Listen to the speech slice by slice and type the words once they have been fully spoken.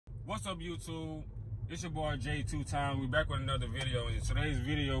What's up, YouTube? It's your boy J2x. We back with another video. In today's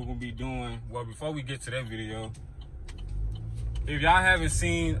video, we'll be doing, well, before we get to that video, if y'all haven't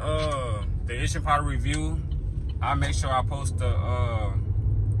seen the itching powder review, I'll make sure I post the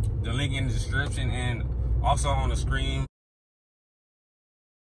link in the description and also on the screen.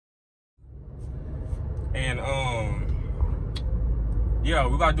 And yeah,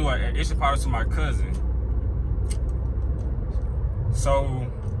 we're about to do an itching powder to my cousin. So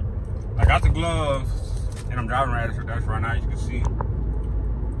I got the gloves and I'm driving right now, you can see.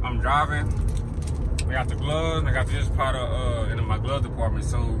 I'm driving. I got the gloves, I got this powder in my glove department.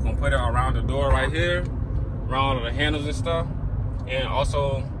 So we're gonna put it around the door right here, around all the handles and stuff. And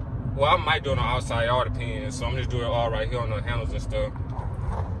also, well, I might do it on the outside, it all depends. So I'm just doing it all right here on the handles and stuff.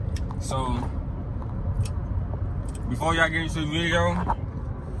 So before y'all get into the video,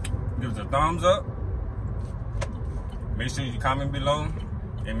 give it a thumbs up. Make sure you comment below.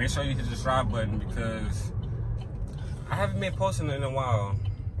 And make sure you hit the subscribe button because I haven't been posting in a while.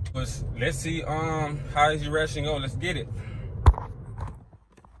 Let's see how his reaction go. Let's get it. Hey,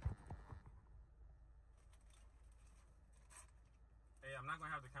 I'm not gonna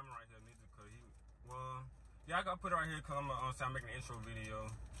have the camera right here neither because yeah, I gotta put it right here because I'm making an intro video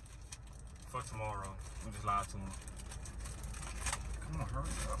for tomorrow. We just lied to him. Come on, hurry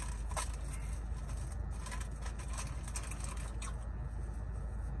up.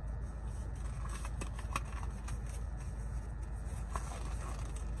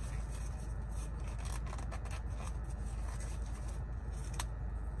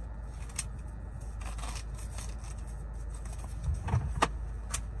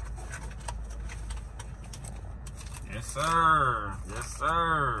 Yes, sir. Yes,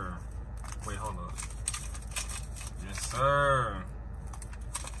 sir. Wait, hold up. Yes, sir.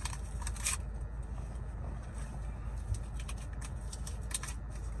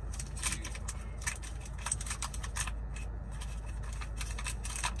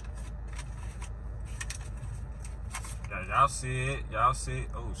 Yeah, y'all see it. Y'all see it.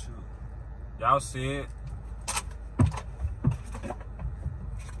 Oh, shoot. Y'all see it.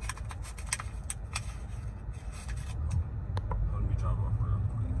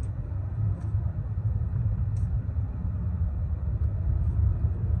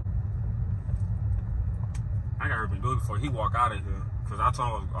 I gotta hurry do it before he walk out of here, cause I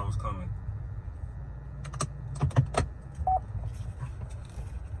told him I was coming.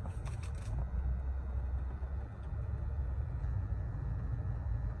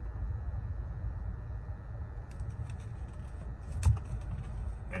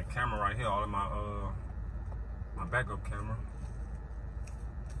 And camera right here, all of my backup camera.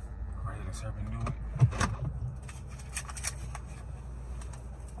 Right here, let's help me do it.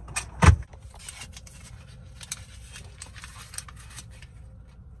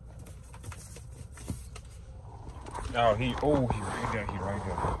 Oh, he right there,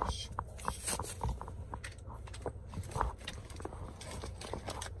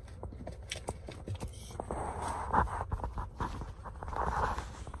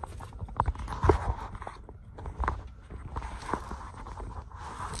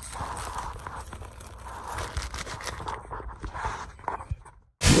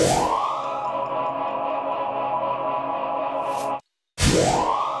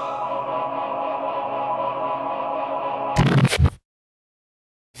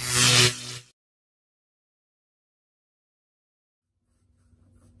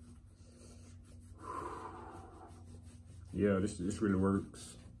 Yeah, this really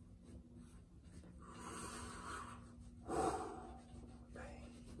works.